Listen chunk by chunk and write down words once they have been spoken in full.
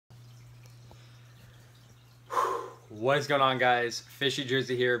What is going on, guys?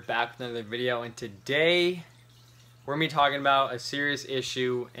 FishyDrizzy here, back with another video, and today we're going to be talking about a serious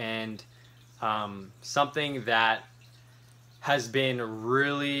issue and something that has been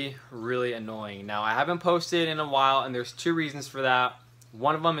really annoying. Now, I haven't posted in a while, and there's two reasons for that.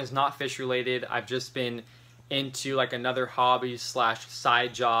 One of them is not fish related. I've just been into like another hobby slash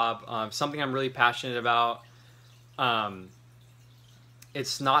side job, something I'm really passionate about.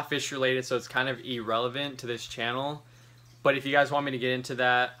 It's not fish related, so it's kind of irrelevant to this channel. But if you guys want me to get into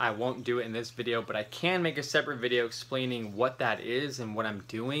that, I won't do it in this video, but I can make a separate video explaining what that is and what I'm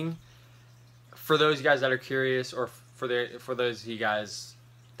doing. For those of you guys that are curious, or for those of you guys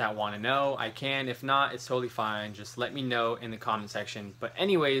that want to know, I can. If not, it's totally fine. Just let me know in the comment section. But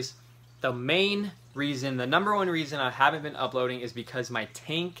anyways, the main reason, the number one reason I haven't been uploading is because my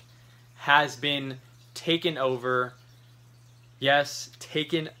tank has been taken over. Yes,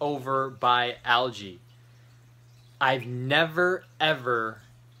 taken over by algae. I've never ever,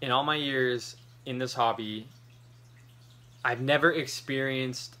 in all my years in this hobby, I've never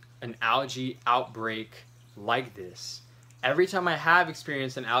experienced an algae outbreak like this. Every time I have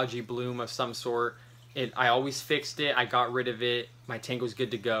experienced an algae bloom of some sort, I always fixed it, I got rid of it, my tank was good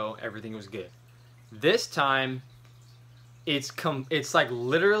to go, everything was good. This time, it's like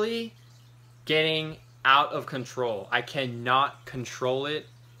literally getting out of control. I cannot control it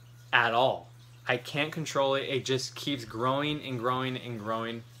at all. I can't control it. It just keeps growing and growing and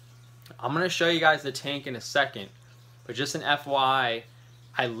growing. I'm going to show you guys the tank in a second, but just an FYI,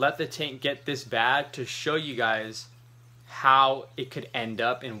 I let the tank get this bad to show you guys how it could end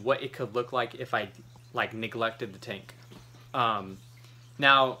up and what it could look like if I like neglected the tank.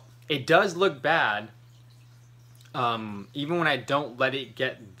 Now, it does look bad, even when I don't let it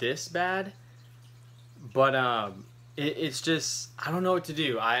get this bad. But it's just, I don't know what to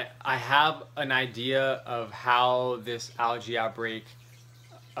do. I have an idea of how this algae outbreak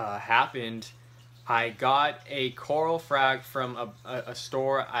happened. I got a coral frag from a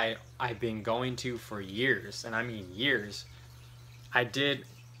store I've been going to for years, and I mean years. I did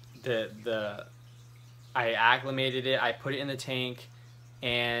I acclimated it, I put it in the tank,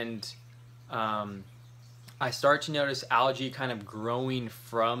 and I started to notice algae kind of growing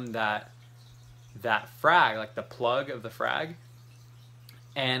from that frag, like the plug of the frag,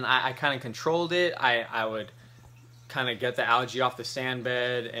 and I kind of controlled it. I would kind of get the algae off the sand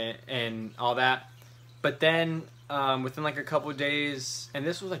bed and all that, but then within like a couple of days, and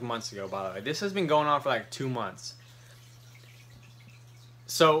this was like months ago, by the way, this has been going on for like 2 months.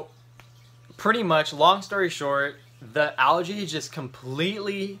 So pretty much, long story short, the algae just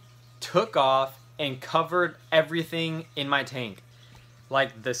completely took off and covered everything in my tank.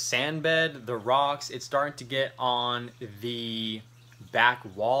 Like the sand bed, the rocks, it's starting to get on the back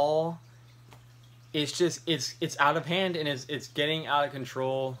wall. It's just, it's out of hand, and it's getting out of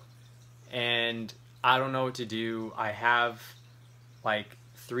control, and I don't know what to do. I have like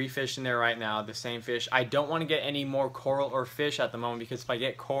 3 fish in there right now, the same fish. I don't want to get any more coral or fish at the moment, because if I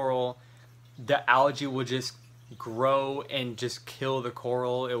get coral, the algae will just grow and just kill the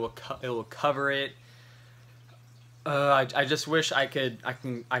coral. It will cover it. I just wish I could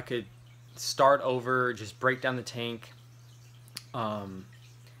start over, just break down the tank.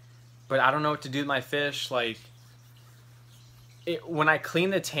 But I don't know what to do with my fish. Like, when I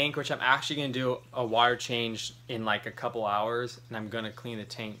clean the tank, which I'm actually gonna do a water change in like a couple hours, and I'm gonna clean the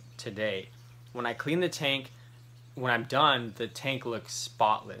tank today. When I clean the tank, when I'm done, the tank looks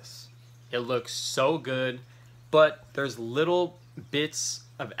spotless. It looks so good, but there's little bits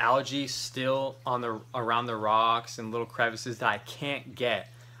of algae still on around the rocks and little crevices that I can't get.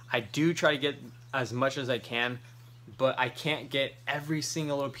 I do try to get as much as I can, but I can't get every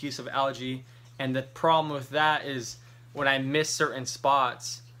single little piece of algae. And the problem with that is when I miss certain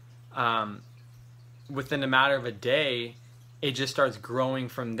spots, within a matter of a day, it just starts growing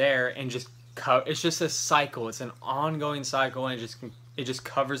from there, and it's just a cycle. It's an ongoing cycle, and it just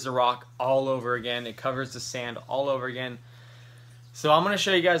covers the rock all over again. It covers the sand all over again. So I'm going to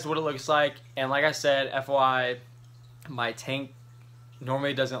show you guys what it looks like, and like I said, FYI, my tank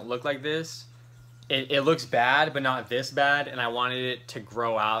normally doesn't look like this. It looks bad, but not this bad, and I wanted it to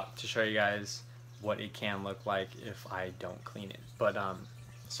grow out to show you guys what it can look like if I don't clean it. But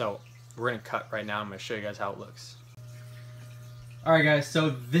so we're going to cut right now. I'm going to show you guys how it looks. Alright guys,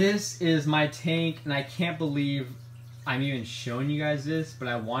 so this is my tank, and I can't believe I'm even showing you guys this, but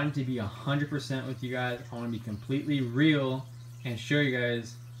I wanted to be 100% with you guys. I want to be completely real and show you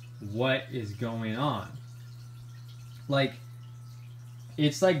guys what is going on. Like,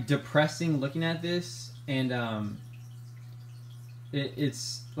 it's like depressing looking at this, and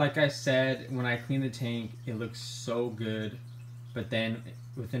it's like I said, when I clean the tank, it looks so good, but then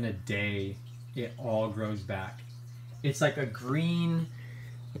within a day, it all grows back. It's like a green,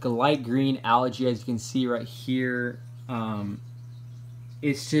 like a light green algae, as you can see right here.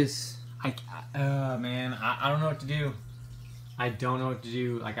 It's just, man, I don't know what to do. I don't know what to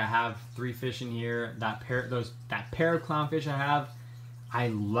do. Like, I have 3 fish in here. That pair of clownfish I have, I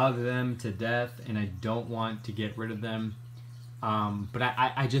love them to death, and I don't want to get rid of them. But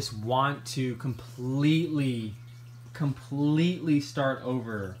I just want to completely start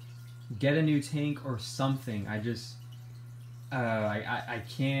over, get a new tank or something. I just, I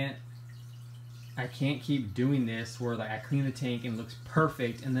can't keep doing this where like I clean the tank and it looks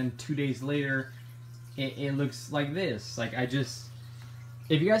perfect, and then 2 days later, it looks like this. Like, I just,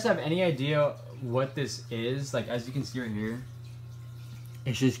 if you guys have any idea what this is, like as you can see right here,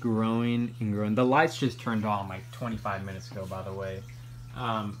 it's just growing and growing. The lights just turned on like 25 minutes ago, by the way.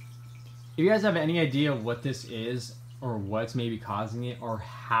 If you guys have any idea what this is, or what's maybe causing it, or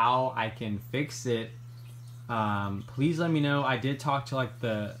how I can fix it, please let me know. I did talk to like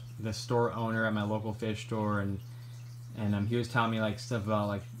the store owner at my local fish store, and he was telling me like stuff about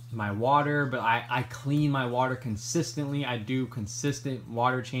like my water, but I clean my water consistently. I do consistent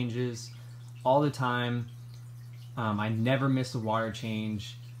water changes all the time. I never miss a water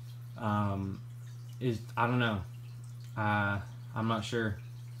change. I don't know. I'm not sure.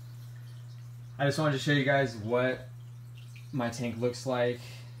 I just wanted to show you guys what my tank looks like,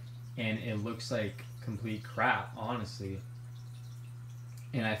 and it looks like complete crap, honestly.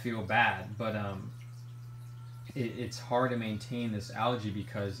 And I feel bad, but it's hard to maintain this algae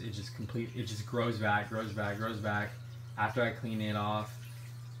because it just grows back after I clean it off.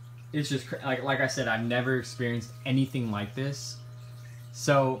 It's just like I said, I've never experienced anything like this.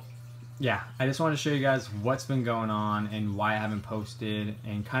 So yeah, I just want to show you guys what's been going on and why I haven't posted,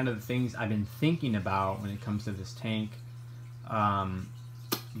 and kind of the things I've been thinking about when it comes to this tank.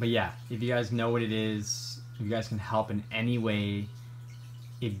 But yeah, if you guys know what it is, if you guys can help in any way,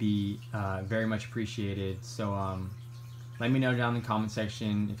 it'd be very much appreciated. So let me know down in the comment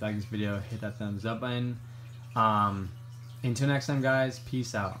section. If you like this video, hit that thumbs up button. Until next time, guys,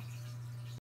 peace out.